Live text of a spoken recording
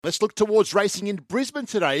Let's look towards racing in Brisbane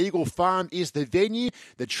today. Eagle Farm is the venue.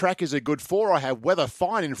 The track is a good four. I have Weather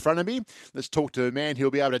Fine in front of me. Let's talk to a man who'll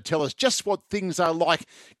be able to tell us just what things are like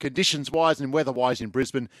conditions-wise and weather-wise in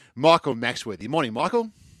Brisbane, Michael Maxworthy. Morning, Michael.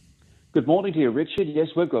 Good morning to you, Richard. Yes,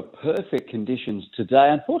 we've got perfect conditions today.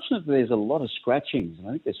 Unfortunately, there's a lot of scratchings. I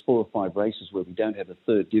think there's 4 or 5 races where we don't have a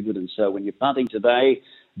third dividend. So when you're punting today,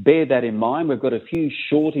 bear that in mind. We've got a few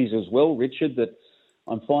shorties as well, Richard, that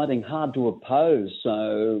I'm finding hard to oppose.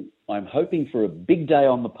 So I'm hoping for a big day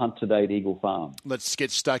on the punt today at Eagle Farm. Let's get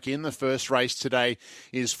stuck in. The first race today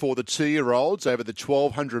is for the 2-year-olds over the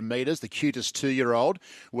 1,200 metres, the cutest 2-year-old,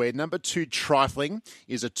 where number 2, Trifling,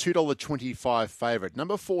 is a $2.25 favourite.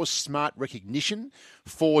 Number 4, Smart Recognition,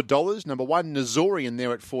 $4. Number 1, Nazorian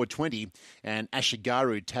there at $4.20. And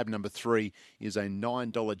Ashigaru, tab number 3, is a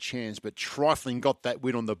 $9 chance. But Trifling got that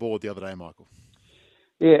win on the board the other day, Michael.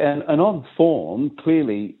 Yeah, and on form,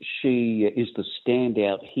 clearly she is the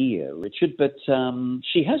standout here, Richard, but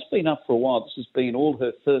she has been up for a while. This has been all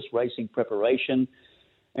her first racing preparation,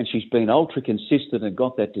 and she's been ultra consistent and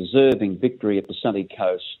got that deserving victory at the Sunny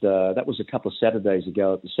Coast. That was a couple of Saturdays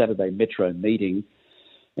ago at the Saturday Metro meeting,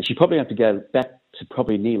 and she probably have to go back to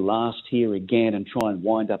probably near last here again and try and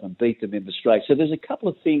wind up and beat them in the straight. So there's a couple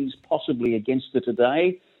of things possibly against her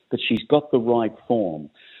today, but she's got the right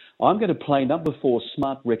form. I'm going to play number 4,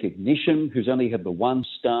 Smart Recognition, who's only had the one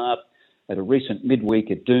start at a recent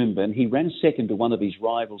midweek at Doomben. He ran second to one of his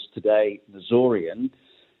rivals today, Nazorian.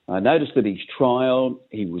 I noticed that his trial,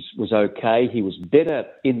 he was okay. He was better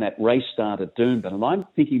in that race start at Doomben, and I'm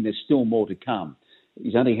thinking there's still more to come.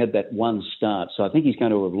 He's only had that one start, so I think he's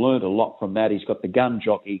going to have learned a lot from that. He's got the gun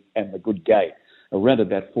jockey and the good gate. Around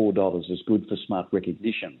about $4 is good for Smart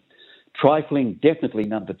Recognition. Trifling, definitely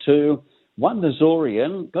number 2. 1,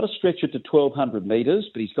 Nazorian, got to stretch it to 1,200 metres,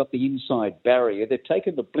 but he's got the inside barrier. They've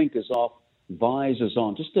taken the blinkers off, visors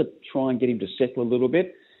on, just to try and get him to settle a little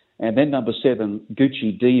bit. And then number 7,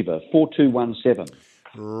 Gucci Diva, 4-2-1-7.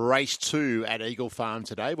 Race 2 at Eagle Farm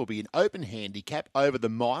today will be an open handicap over the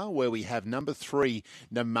mile, where we have number 3,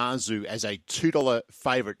 Namazu, as a $2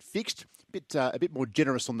 favourite fixed. A bit more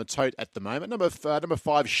generous on the tote at the moment. Number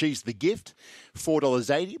 5, She's the Gift,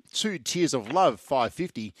 $4.80. 2, Tears of Love,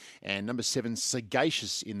 $5.50. And number 7,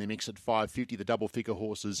 Sagacious in the mix at $5.50. The double figure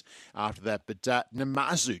horses after that. But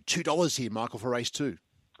Namazu, $2 here, Michael, for race 2.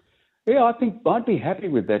 Yeah, I think I'd be happy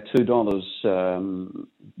with that $2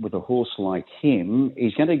 with a horse like him.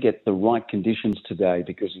 He's going to get the right conditions today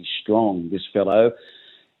because he's strong, this fellow.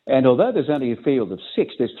 And although there's only a field of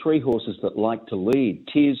 6, there's 3 horses that like to lead.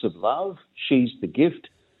 Tears of Love, She's the Gift,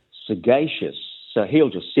 Sagacious. So he'll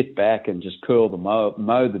just sit back and just curl the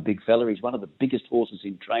mow the big fella. He's one of the biggest horses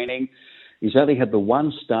in training. He's only had the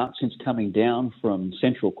one start since coming down from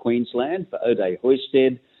Central Queensland for O'Day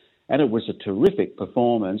Hoisted, and it was a terrific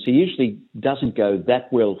performance. He usually doesn't go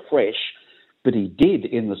that well fresh, but he did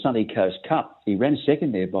in the Sunny Coast Cup. He ran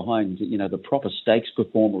second there behind, the proper stakes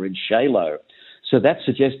performer in Shalo. So that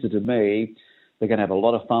suggested to me they're going to have a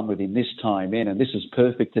lot of fun with him this time in, and this is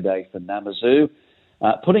perfect today for Namazu.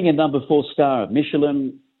 Putting in number 4, Star of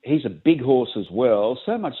Michelin, he's a big horse as well,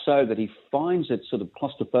 so much so that he finds it sort of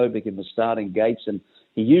claustrophobic in the starting gates, and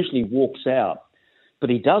he usually walks out. But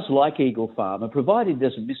he does like Eagle Farm, and provided he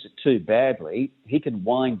doesn't miss it too badly, he can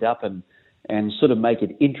wind up and sort of make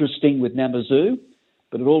it interesting with Namazu.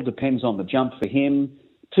 But it all depends on the jump for him.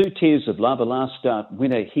 2, Tears of Love, a last start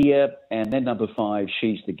winner here, and then number 5,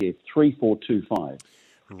 She's the Gift, 3-4-2-5.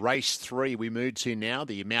 Race 3 we move to now,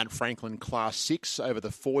 the Mount Franklin Class 6 over the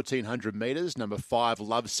 1,400 metres. Number 5,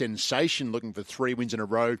 Love Sensation, looking for 3 wins in a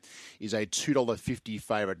row, is a $2.50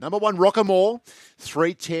 favourite. Number 1, Rockamore,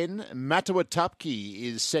 $3.10. Matuatupki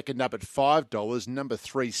is second up at $5. Number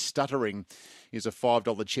 3, Stuttering, is a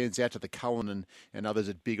 $5 chance out to the Cullen and others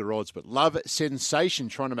at bigger odds. But Love Sensation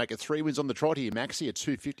trying to make it 3 wins on the trot here, Maxi, a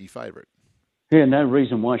 $2.50 favourite. Yeah, no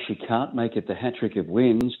reason why she can't make it the hat-trick of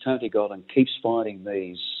wins. Tony Godden keeps fighting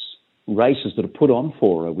these races that are put on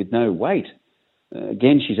for her with no weight.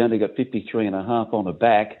 Again, she's only got 53.5 on her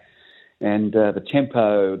back, and the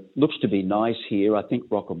tempo looks to be nice here. I think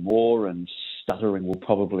Rockamore and Stuttering will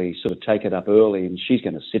probably sort of take it up early, and she's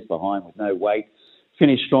going to sit behind with no weight.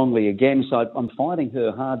 Finish strongly again, so I'm finding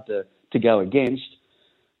her hard to go against.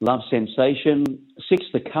 Love Sensation. 6,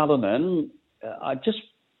 the Cullinan. I just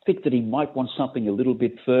think that he might want something a little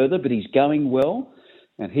bit further, but he's going well,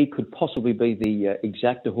 and he could possibly be the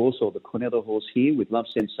Exacta horse or the Quinella horse here with Love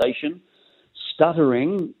Sensation.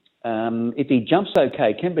 Stuttering, if he jumps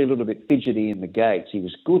okay, can be a little bit fidgety in the gates. He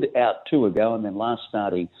was good out 2 ago, and then last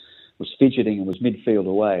start he was fidgeting and was midfield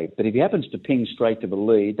away. But if he happens to ping straight to the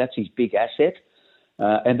lead, that's his big asset.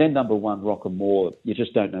 And then number 1, Rockamore. You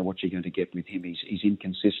just don't know what you're going to get with him. He's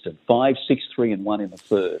inconsistent. 5, 6, 3 and 1 in the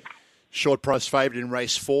third. Short price favourite in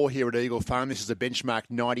race 4 here at Eagle Farm. This is a benchmark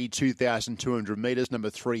 90, 2,200 metres. Number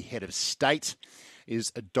 3, Head of State,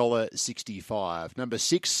 is $1.65. Number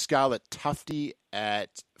 6, Scarlet Tufty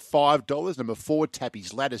at $5. Number 4,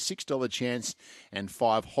 Tappy's Ladder, $6 chance. And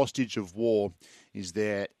 5, Hostage of War is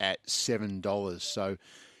there at $7. So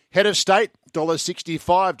Head of State,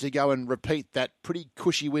 $1.65 to go and repeat that pretty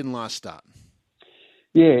cushy win last start.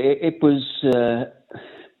 Yeah, it was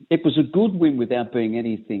a good win without being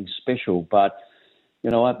anything special, but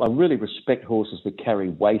I really respect horses that carry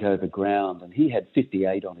weight over ground, and he had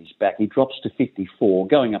 58 on his back. He drops to 54,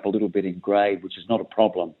 going up a little bit in grade, which is not a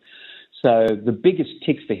problem. So the biggest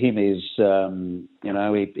tick for him is,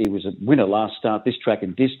 he was a winner last start, this track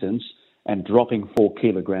and distance, and dropping 4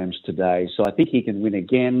 kilograms today. So I think he can win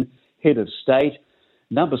again. Head of State.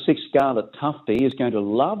 Number 6, Scarlet Tufty, is going to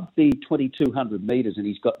love the 2,200 metres, and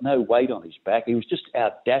he's got no weight on his back. He was just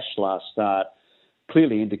outdashed last start,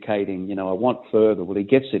 clearly indicating, I want further. Well, he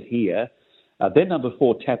gets it here. Then number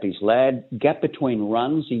 4, Tappy's Lad. Gap between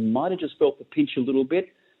runs. He might have just felt the pinch a little bit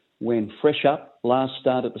when fresh up last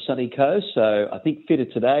start at the Sunny Coast. So I think fitter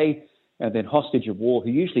today. And then Hostage of War,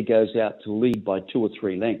 who usually goes out to lead by 2 or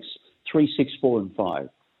 3 lengths. 3, 6, 4 and 5.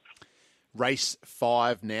 Race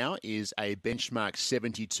 5 now is a benchmark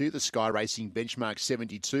 72, the Sky Racing benchmark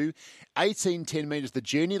 72. 18-10 metres the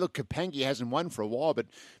journey. Look, Kapangi hasn't won for a while, but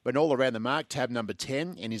all around the mark, tab number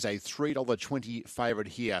 10, and is a $3.20 favourite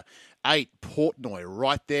here. 8, Portnoy,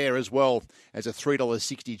 right there as well as a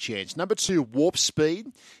 $3.60 chance. Number 2, Warp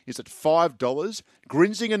Speed, is at $5.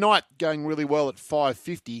 Grinzinger Knight going really well at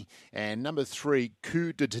 $5.50. And number 3,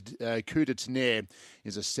 Coup de Tonnerre,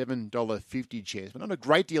 is a $7.50 chance. But not a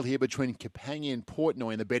great deal here between Kapangi and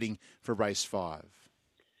Portnoy in the betting for race 5.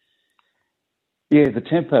 Yeah, the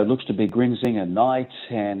tempo looks to be Grinzinger Knight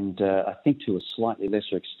and I think to a slightly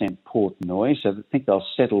lesser extent Portnoy. So I think they'll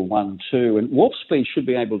settle 1-2. And Warp Speed should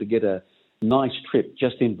be able to get a nice trip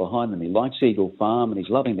just in behind them. He likes Eagle Farm and he's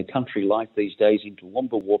loving the country life these days into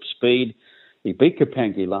Toowoomba. Warp Speed. He beat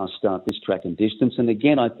Kapangi last start this track and distance. And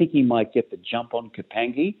again, I think he might get the jump on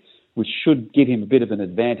Kapangi, which should give him a bit of an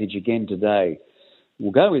advantage again today.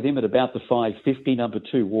 We'll go with him at about the $5.50. Number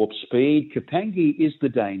 2, Warp Speed. Kapangi is the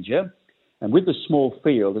danger. And with the small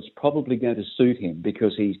field, it's probably going to suit him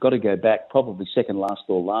because he's got to go back probably second last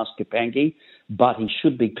or last Kapangi, but he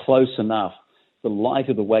should be close enough. The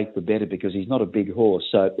lighter the weight, the better, because he's not a big horse.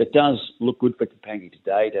 So it does look good for Kapangi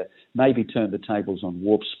today to maybe turn the tables on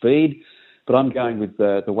Warp Speed. But I'm going with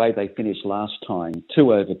the way they finished last time.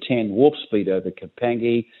 2 over 10, Warp Speed over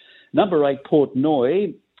Kapangi. Number 8,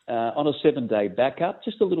 Portnoy, on a 7-day backup.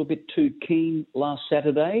 Just a little bit too keen last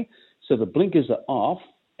Saturday. So the blinkers are off.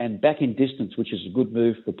 And back in distance, which is a good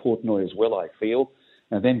move for Portnoy as well, I feel.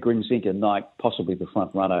 And then Grinzinger Knight, possibly the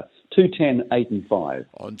front runner. 2, 10, 8 and 5.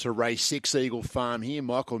 On to race 6, Eagle Farm here.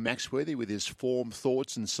 Michael Maxworthy with his form,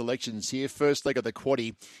 thoughts and selections here. First leg of the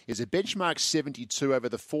quaddie is a benchmark 72 over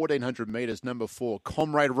the 1,400 metres. Number 4,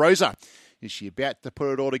 Comrade Rosa. Is she about to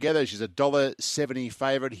put it all together? She's a $1.70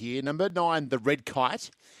 favourite here. Number 9, the Red Kite.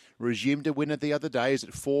 Resumed a winner the other day, is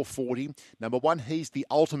at $4.40. Number 1, He's the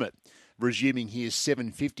Ultimate. Resuming here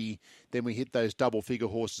 $7.50. Then we hit those double figure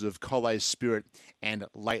horses of Collet's Spirit and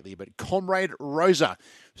Lately. But Comrade Rosa,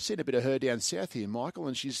 we've seen a bit of her down south here, Michael,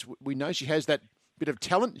 and we know she has that bit of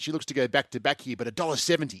talent. She looks to go back to back here, but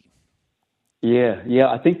 $1.70. Yeah,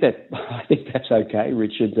 I think that's okay,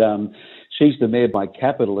 Richard. She's the mare by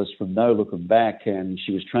Capitalist from No Looking Back, and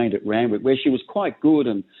she was trained at Randwick, where she was quite good,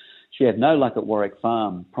 and she had no luck at Warwick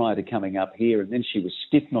Farm prior to coming up here, and then she was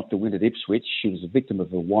stiff not to win at Ipswich. She was a victim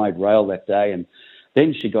of a wide rail that day, and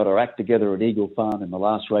then she got her act together at Eagle Farm in the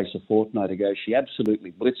last race a fortnight ago. She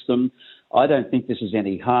absolutely blitzed them. I don't think this is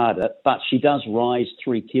any harder, but she does rise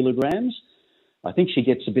 3 kilograms. I think she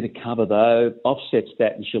gets a bit of cover, though, offsets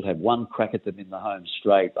that, and she'll have one crack at them in the home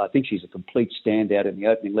straight. I think she's a complete standout in the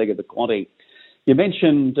opening leg of the quaddie. You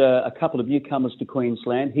mentioned a couple of newcomers to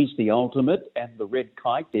Queensland. He's the Ultimate and the Red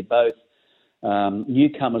Kite. They're both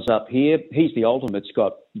newcomers up here. He's the Ultimate's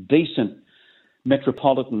got decent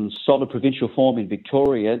metropolitan solid provincial form in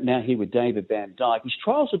Victoria. Now here with David Van Dyke. His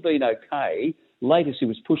trials have been okay. Latest he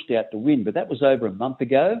was pushed out to win, but that was over a month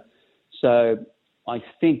ago. So I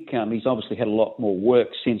think he's obviously had a lot more work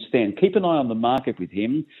since then. Keep an eye on the market with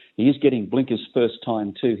him. He is getting blinkers first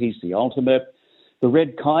time too. He's the Ultimate. The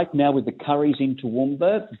Red Kite, now with the Curries in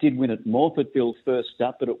Toowoomba, did win at Morphettville first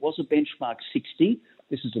up, but it was a benchmark 60.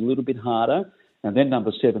 This is a little bit harder. And then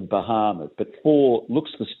number 7, Bahamut. But 4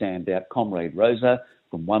 looks the standout, Comrade Rosa.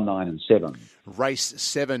 from 1, 9 and 7. Race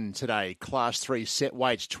 7 today, Class 3 set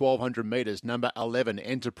weights, 1,200 metres, number 11,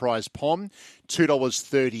 Enterprise Pom,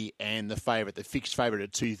 $2.30, and the favourite, the fixed favourite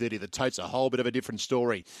at $2.30. The tote's a whole bit of a different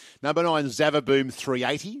story. Number 9, Zavaboom,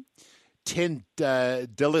 $3.80. 10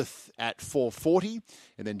 Delith at $4.40,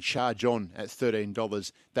 and then Charge On at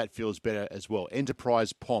 $13. That feels better as well.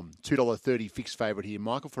 Enterprise Pom, $2.30 fixed favourite here,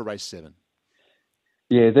 Michael, for race 7.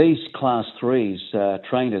 Yeah, these Class 3s,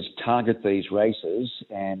 trainers target these races,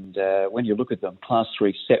 and when you look at them, Class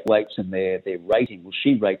 3 set weights and their rating, well,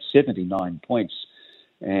 she rates 79 points,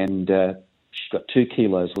 and she's got 2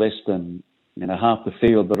 kilos less than half the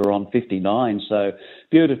field that are on 59, so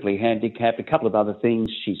beautifully handicapped. A couple of other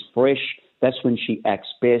things, she's fresh, that's when she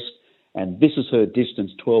acts best, and this is her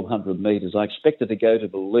distance, 1,200 metres. I expect her to go to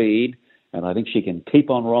the lead, and I think she can keep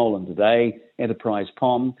on rolling today. Enterprise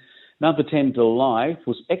Pom. Number 10, Delife,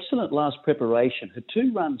 was excellent last preparation. Her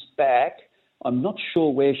 2 runs back, I'm not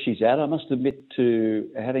sure where she's at. I must admit to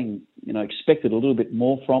having expected a little bit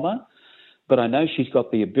more from her, but I know she's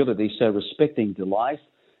got the ability, so respecting Delife.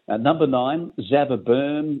 Number 9,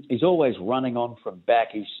 Zavaboom, he's always running on from back.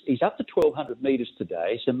 He's up to 1,200 metres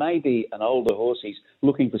today, so maybe an older horse. He's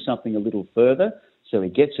looking for something a little further, so he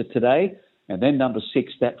gets it today. And then number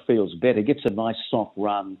 6, That Feels Better, gets a nice soft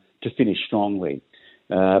run to finish strongly.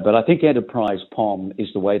 But I think Enterprise Pom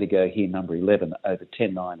is the way to go here, number 11, over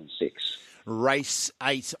 10, 9 and 6. Race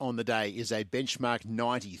 8 on the day is a benchmark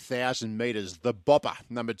 90,000 metres. The Bopper,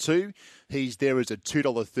 number 2, he's there as a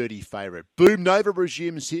 $2.30 favourite. Boom Nova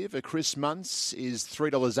resumes here for Chris Munce, is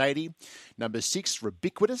 $3.80. Number 6,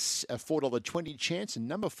 Ubiquitous, a $4.20 chance. And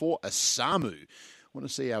number 4, Asamu. I want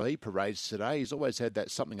to see how he parades today. He's always had that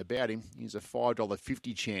something about him. He's a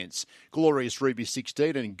 $5.50 chance. Glorious Ruby,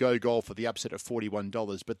 16, and Go Goal for the upset at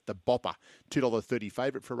 $41. But the Bopper, $2.30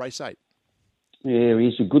 favourite for race 8. Yeah,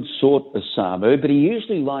 he's a good sort of Samu, but he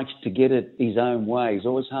usually likes to get it his own way. He's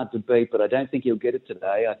always hard to beat, but I don't think he'll get it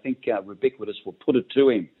today. I think Ubiquitous will put it to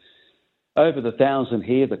him. Over the 1,000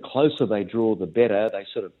 here, the closer they draw, the better. They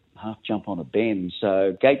sort of half jump on a bend.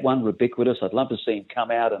 So gate 1, Ubiquitous, I'd love to see him come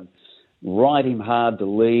out and ride him hard to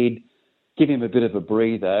lead, give him a bit of a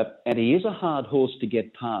breather. And he is a hard horse to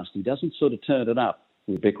get past. He doesn't sort of turn it up,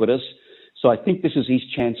 Ubiquitous. So I think this is his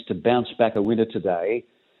chance to bounce back a winner today.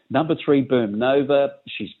 Number 3, Boom Nova.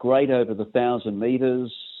 She's great over the 1,000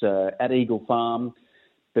 metres at Eagle Farm.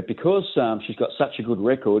 But because she's got such a good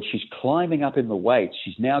record, she's climbing up in the weights.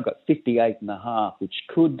 She's now got 58.5, which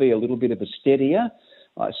could be a little bit of a steadier.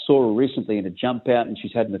 I saw her recently in a jump out and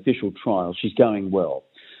she's had an official trial. She's going well.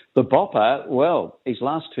 The Bopper, well, his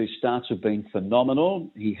last 2 starts have been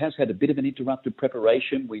phenomenal. He has had a bit of an interrupted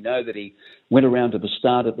preparation. We know that he went around to the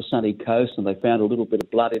start at the Sunny Coast and they found a little bit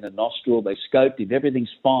of blood in a nostril. They scoped him.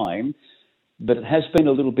 Everything's fine, but it has been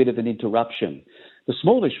a little bit of an interruption. The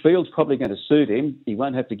smallish field's probably going to suit him. He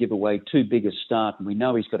won't have to give away too big a start, and we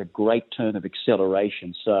know he's got a great turn of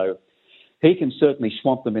acceleration. So he can certainly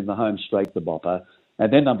swamp them in the home straight, the Bopper.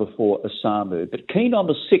 And then number 4, Asamu. But key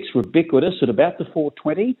number 6, Ubiquitous, at about the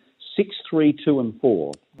 420, 6, 3, 2 and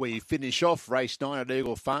 4. We finish off race 9 at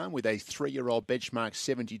Eagle Farm with a 3-year-old benchmark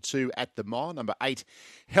 72 at the mile. Number 8,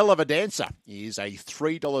 Hell of a Dancer, is a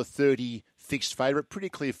 $3.30 fixed favourite, pretty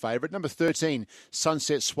clear favourite. Number 13,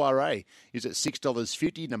 Sunset Soiree, is at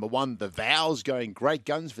 $6.50. Number 1, The Vows, going great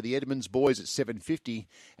guns for the Edmonds boys at $7.50.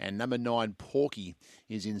 And number 9, Porky,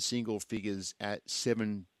 is in single figures at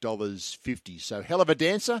 $7.50. So Hell of a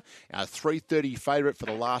Dancer, our $3.30 favourite for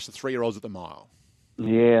the last of 3-year-olds at the mile.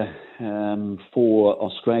 Yeah, for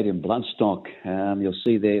Australian Bloodstock, you'll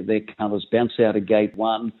see their colours bounce out of gate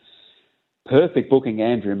 1. Perfect booking,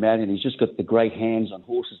 Andrew Madden. He's just got the great hands on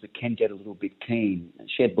horses that can get a little bit keen.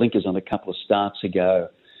 She had blinkers on a couple of starts ago.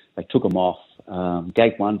 They took them off.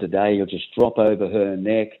 Gate 1 today, you'll just drop over her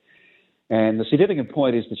neck. And the significant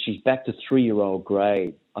point is that she's back to 3-year-old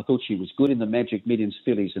grade. I thought she was good in the Magic Millions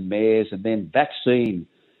fillies and mares, and then Vaccine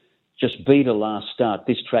just beat her last start,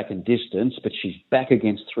 this track and distance, but she's back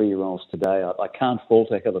against 3-year-olds today. I can't fault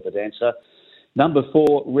her, Hell of a Dancer. Number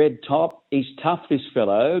 4, Red Top. He's tough, this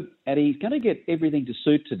fellow, and he's going to get everything to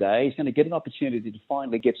suit today. He's going to get an opportunity to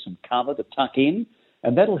finally get some cover to tuck in,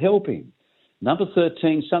 and that'll help him. Number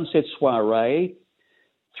 13, Sunset Soiree.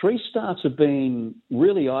 3 starts have been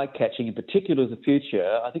really eye-catching, in particular the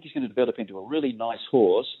future. I think he's going to develop into a really nice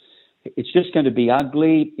horse. It's just going to be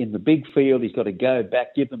ugly in the big field. He's got to go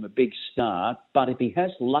back, give them a big start. But if he has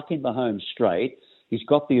luck in the home straight, he's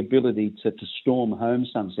got the ability to storm home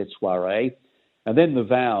Sunset Soiree. And then The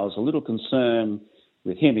Vows, a little concern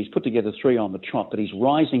with him. He's put together 3 on the trot, but he's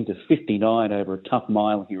rising to 59 over a tough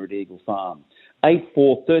mile here at Eagle Farm. 8,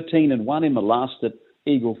 4, 13 and 1 in the last at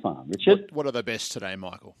Eagle Farm. Richard? What are the best today,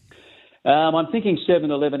 Michael? I'm thinking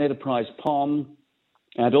 7-11 Enterprise Pom,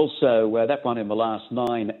 and also that one in the last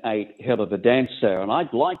 9-8 Hell of a Dancer. And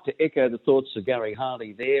I'd like to echo the thoughts of Gary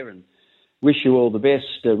Harley there and wish you all the best.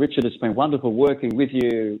 Richard, it's been wonderful working with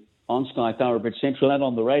you on Sky Thoroughbred Central and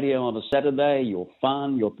on the radio on a Saturday. You're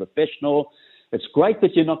fun, you're professional. It's great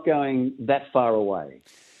that you're not going that far away.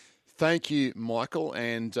 Thank you, Michael,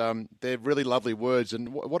 and they're really lovely words.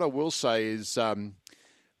 And what I will say is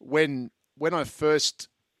when I first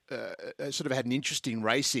sort of had an interest in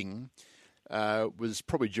racing was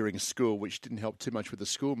probably during school, which didn't help too much with the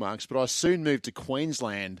school marks, but I soon moved to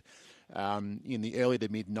Queensland in the early to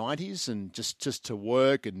mid-90s and just to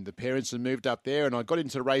work, and the parents had moved up there, and I got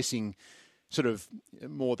into racing sort of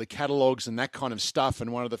more the catalogues and that kind of stuff,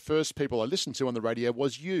 and one of the first people I listened to on the radio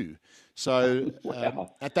was you. So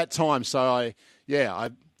Wow. at that time,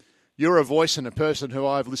 you're a voice and a person who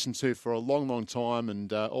I've listened to for a long, long time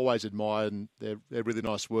and always admired, and they're really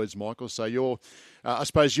nice words, Michael. So I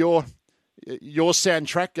suppose your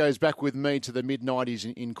soundtrack goes back with me to the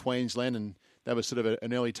mid-90s in Queensland, and that was sort of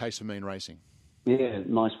an early taste for me in racing. Yeah,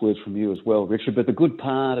 nice words from you as well, Richard. But the good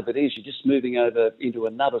part of it is you're just moving over into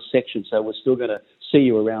another section, so we're still going to see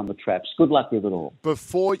you around the traps. Good luck with it all.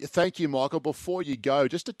 Thank you, Michael. Before you go,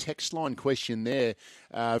 just a text line question there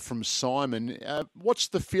from Simon. What's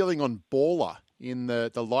the feeling on Baller in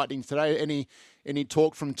the Lightning today? Any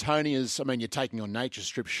talk from Tony? You're taking on Nature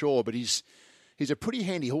Strip, sure, but he's a pretty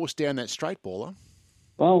handy horse down that straight, Baller.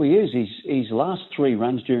 Well, he is. His last 3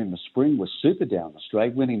 runs during the spring were super down the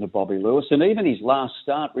straight, winning to Bobby Lewis. And even his last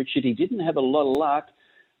start, Richard, he didn't have a lot of luck.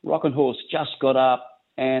 Rockin' Horse just got up,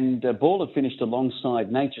 and Baller finished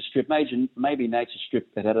alongside Nature Strip. Maybe Nature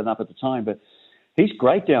Strip that had enough at the time, but he's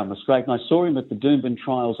great down the straight. And I saw him at the Doomben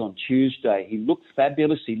trials on Tuesday. He looked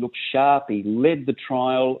fabulous. He looked sharp. He led the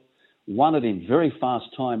trial, won it in very fast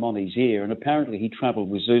time on his ear, and apparently he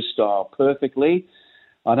travelled with Zoo Style perfectly.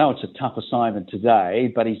 I know it's a tough assignment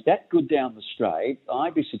today, but he's that good down the straight.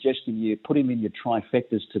 I'd be suggesting you put him in your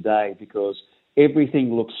trifectas today because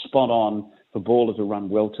everything looks spot on for Baller to run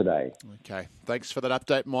well today. Okay. Thanks for that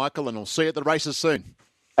update, Michael, and I'll see you at the races soon.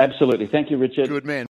 Absolutely. Thank you, Richard. Good man.